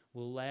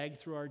 We'll lag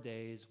through our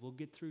days. We'll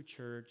get through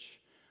church.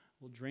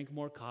 We'll drink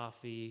more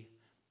coffee.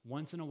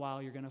 Once in a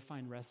while, you're going to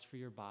find rest for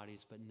your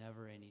bodies, but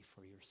never any for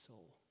your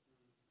soul.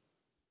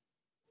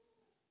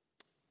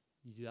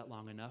 You do that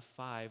long enough.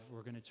 5,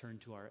 we're going to turn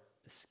to our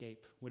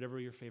escape, whatever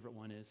your favorite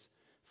one is.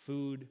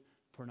 Food,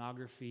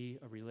 pornography,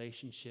 a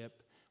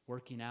relationship,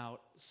 working out,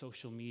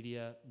 social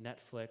media,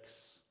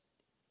 Netflix.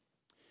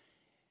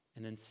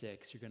 And then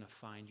 6, you're going to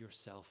find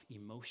yourself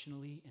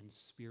emotionally and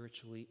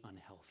spiritually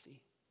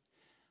unhealthy.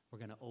 We're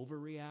going to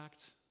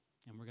overreact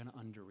and we're going to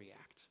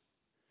underreact.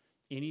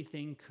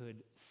 Anything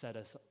could set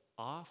us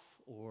off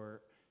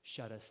or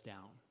shut us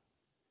down.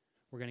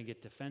 We're going to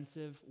get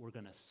defensive. We're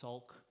going to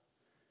sulk.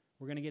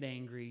 We're going to get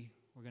angry.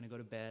 We're going to go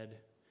to bed.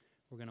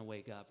 We're going to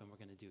wake up and we're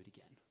going to do it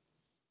again.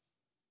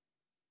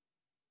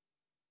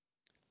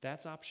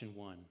 That's option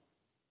 1.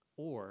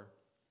 Or,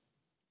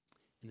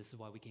 and this is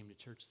why we came to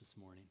church this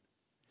morning,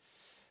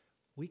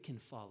 we can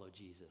follow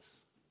Jesus.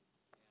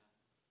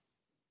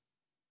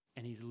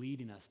 And he's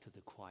leading us to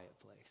the quiet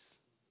place.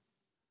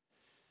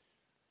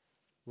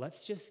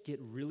 Let's just get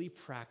really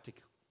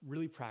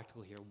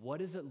practical here. What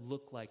does it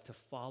look like to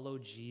follow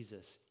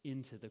Jesus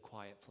into the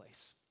quiet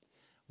place?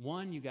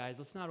 1, you guys,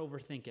 let's not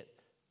overthink it.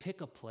 Pick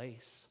a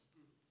place.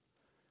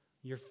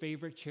 Your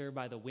favorite chair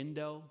by the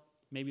window,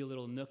 maybe a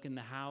little nook in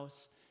the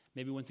house,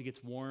 maybe once it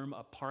gets warm,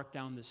 a park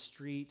down the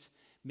street.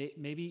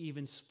 Maybe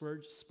even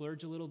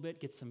splurge a little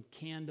bit, get some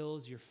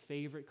candles, your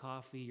favorite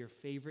coffee, your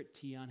favorite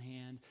tea on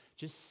hand.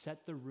 Just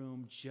set the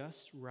room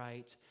just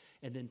right,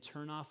 and then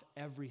turn off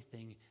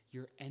everything.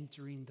 You're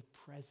entering the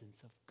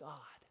presence of God.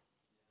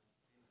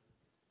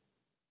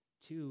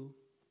 2,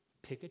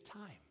 pick a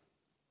time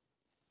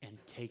and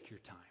take your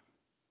time.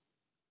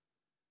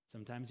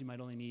 Sometimes you might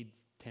only need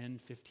 10,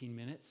 15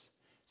 minutes.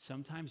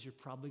 Sometimes you're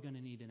probably going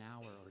to need an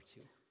hour or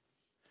 2.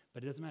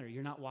 But it doesn't matter.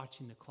 You're not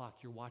watching the clock.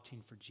 You're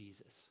watching for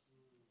Jesus.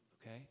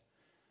 Okay?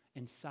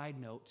 And side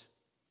note,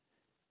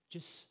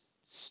 just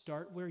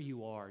start where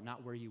you are,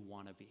 not where you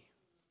want to be.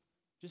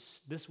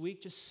 Just this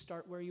week, just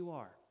start where you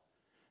are.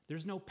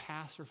 There's no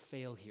pass or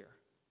fail here.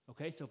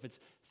 Okay? So if it's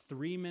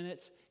 3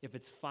 minutes, if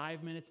it's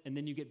 5 minutes, and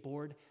then you get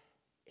bored,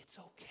 it's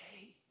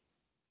okay.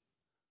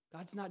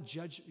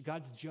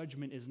 God's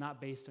judgment is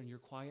not based on your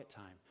quiet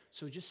time.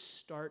 So just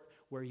start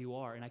where you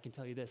are. And I can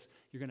tell you this,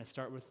 you're going to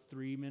start with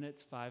 3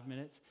 minutes, 5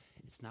 minutes.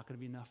 It's not going to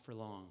be enough for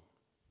long.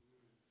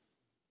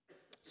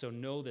 So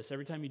know this,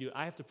 every time you do it,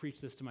 I have to preach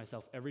this to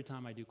myself every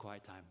time I do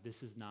quiet time.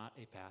 This is not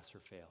a pass or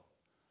fail.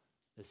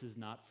 This is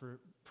not for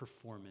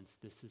performance.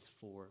 This is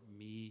for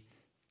me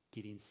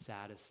getting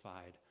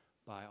satisfied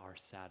by our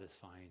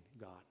satisfying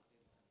God.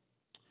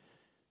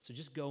 So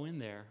just go in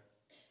there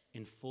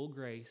in full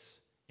grace,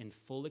 in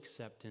full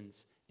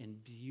acceptance, in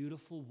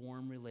beautiful,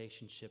 warm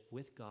relationship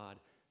with God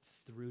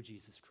through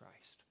Jesus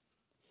Christ.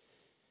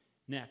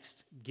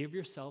 Next, give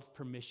yourself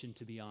permission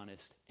to be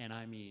honest, and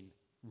I mean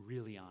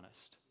really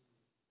honest.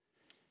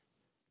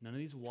 None of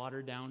these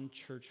watered-down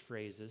church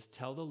phrases.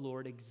 Tell the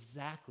Lord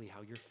exactly how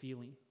you're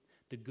feeling,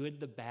 the good,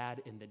 the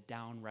bad, and the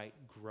downright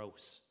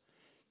gross.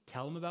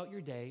 Tell him about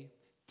your day.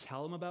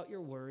 Tell him about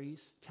your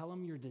worries. Tell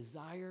him your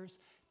desires.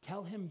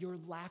 Tell him your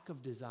lack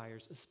of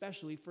desires,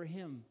 especially for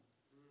him.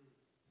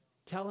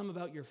 Tell him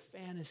about your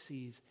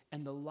fantasies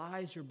and the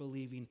lies you're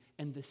believing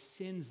and the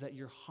sins that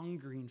you're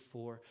hungering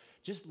for.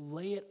 Just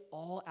lay it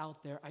all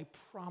out there. I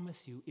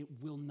promise you, it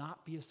will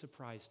not be a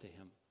surprise to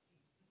him.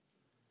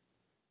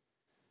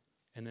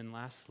 And then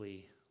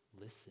lastly,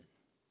 listen.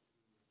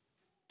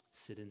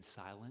 Sit in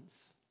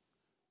silence.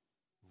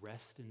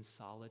 Rest in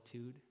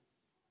solitude.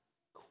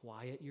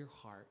 Quiet your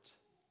heart.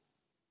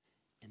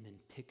 And then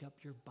pick up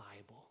your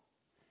Bible.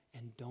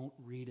 And don't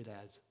read it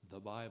as the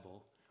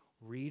Bible.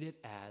 Read it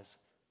as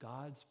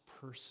God's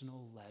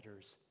personal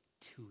letters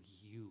to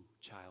you,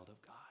 child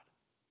of God.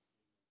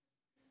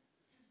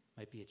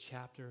 Might be a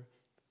chapter.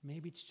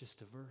 Maybe it's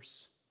just a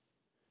verse.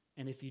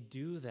 And if you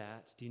do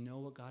that, do you know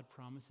what God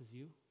promises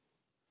you?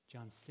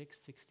 John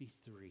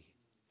 6:63.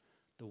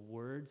 The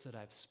words that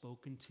I've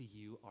spoken to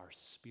you are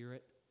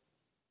spirit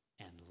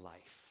and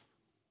life.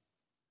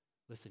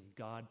 Listen,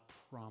 God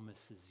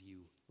promises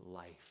you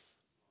life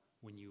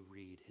when you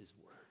read his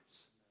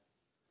words.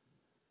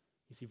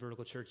 You see,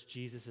 Vertical Church,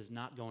 Jesus is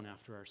not going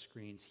after our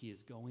screens. He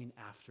is going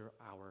after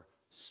our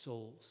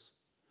souls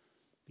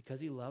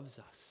because he loves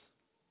us.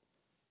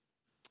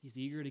 He's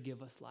eager to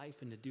give us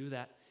life, and to do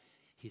that,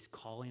 he's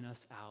calling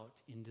us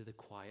out into the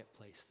quiet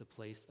place, the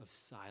place of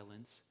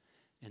silence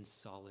and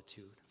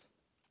solitude.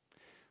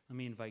 Let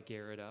me invite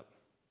Garrett up.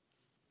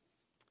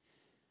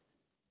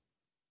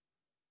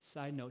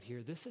 Side note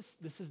here, this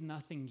is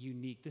nothing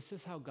unique. This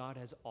is how God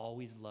has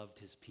always loved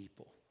his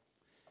people.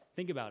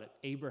 Think about it.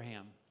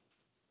 Abraham,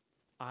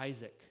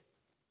 Isaac,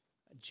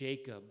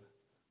 Jacob,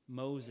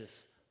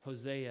 Moses,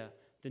 Hosea,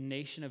 the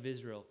nation of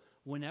Israel.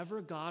 Whenever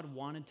God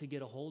wanted to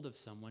get a hold of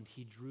someone,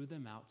 he drew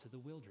them out to the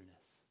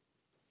wilderness,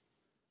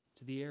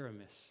 to the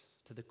Aramis,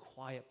 to the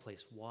quiet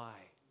place. Why?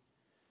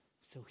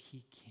 So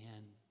he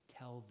can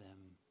tell them,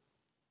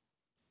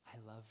 I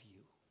love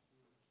you.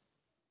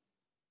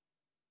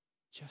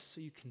 Just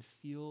so you can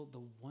feel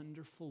the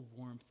wonderful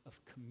warmth of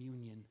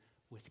communion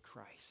with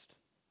Christ.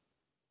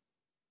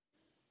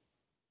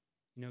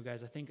 You know,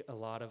 guys, I think a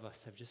lot of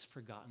us have just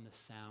forgotten the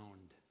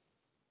sound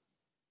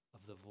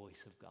of the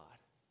voice of God.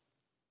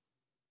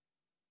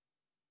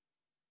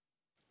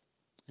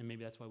 And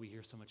maybe that's why we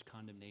hear so much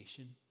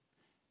condemnation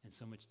and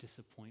so much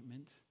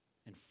disappointment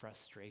and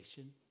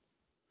frustration,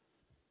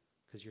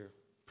 because you're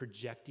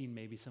projecting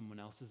maybe someone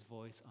else's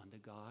voice onto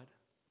God.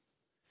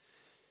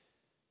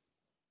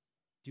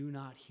 Do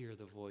not hear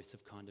the voice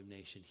of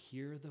condemnation.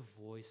 Hear the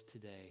voice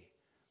today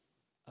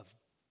of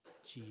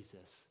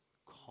Jesus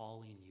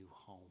calling you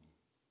home,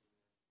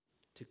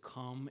 to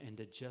come and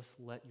to just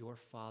let your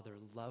Father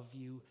love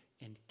you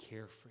and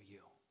care for you.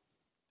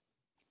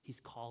 He's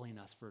calling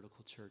us,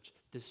 Vertical Church,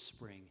 this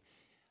spring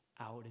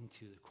out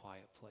into the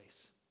quiet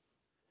place.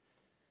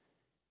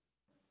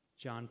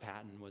 John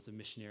Patton was a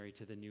missionary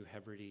to the New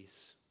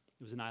Hebrides.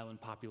 It was an island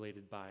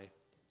populated by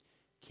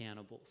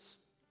cannibals.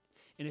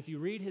 And if you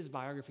read his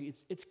biography,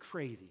 it's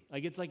crazy.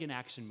 It's like an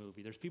action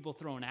movie. There's people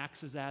throwing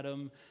axes at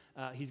him.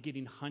 He's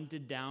getting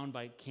hunted down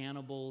by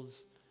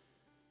cannibals.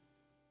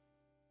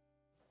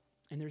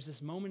 And there's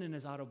this moment in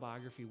his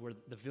autobiography where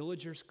the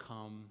villagers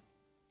come,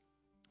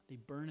 they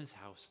burn his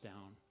house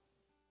down.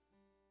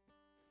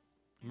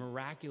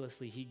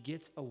 Miraculously, he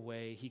gets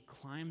away, he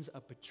climbs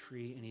up a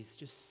tree, and he's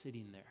just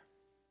sitting there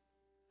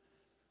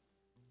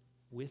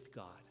with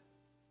God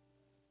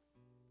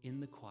in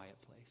the quiet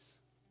place.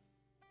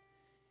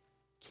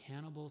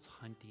 Cannibals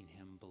hunting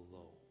him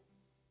below.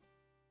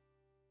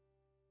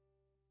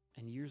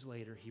 And years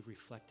later, he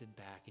reflected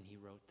back and he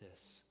wrote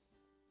this,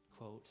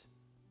 quote,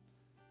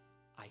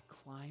 I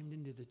climbed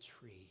into the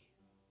tree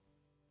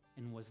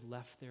and was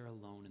left there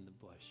alone in the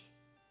bush.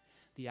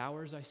 The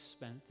hours I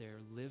spent there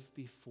lived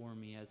before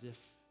me as if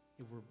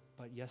it were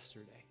but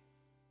yesterday.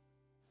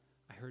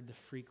 I heard the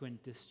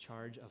frequent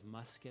discharge of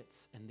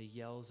muskets and the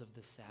yells of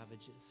the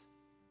savages.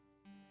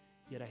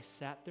 Yet I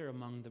sat there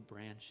among the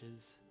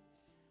branches,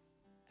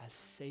 as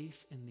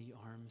safe in the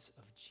arms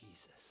of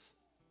Jesus.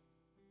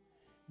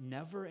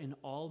 Never in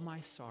all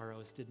my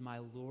sorrows did my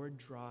Lord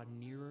draw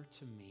nearer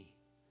to me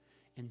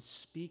and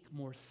speak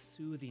more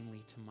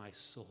soothingly to my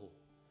soul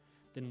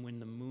than when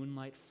the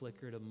moonlight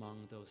flickered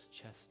among those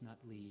chestnut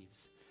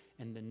leaves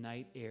and the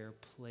night air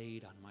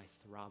played on my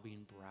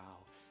throbbing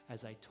brow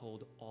as I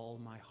told all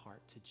my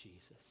heart to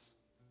Jesus.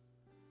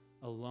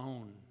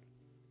 Alone,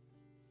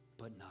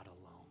 but not alone.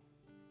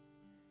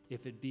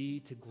 If it be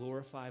to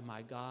glorify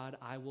my God,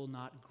 I will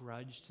not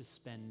grudge to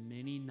spend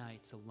many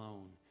nights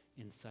alone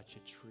in such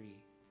a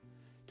tree,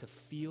 to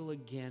feel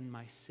again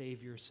my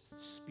Savior's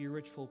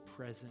spiritual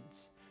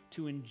presence,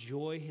 to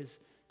enjoy his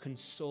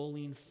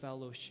consoling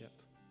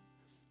fellowship.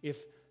 If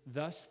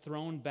thus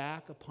thrown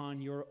back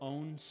upon your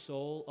own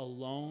soul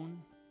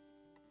alone,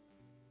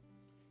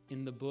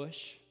 in the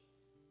bush,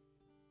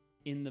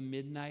 in the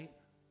midnight,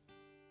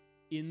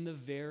 in the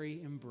very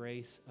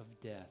embrace of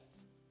death,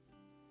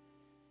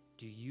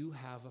 do you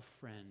have a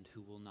friend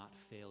who will not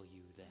fail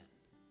you then?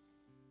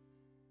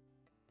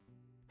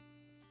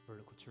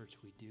 Vertical Church,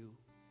 we do.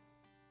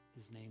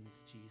 His name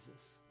is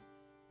Jesus.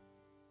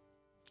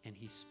 And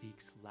he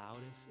speaks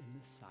loudest in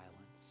the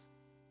silence.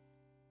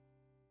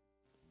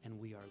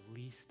 And we are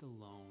least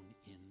alone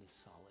in the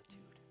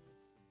solitude.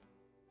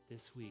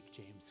 This week,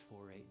 James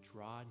 4:8,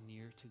 draw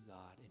near to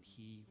God and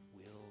he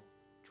will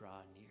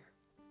draw near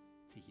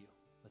to you.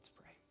 Let's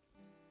pray.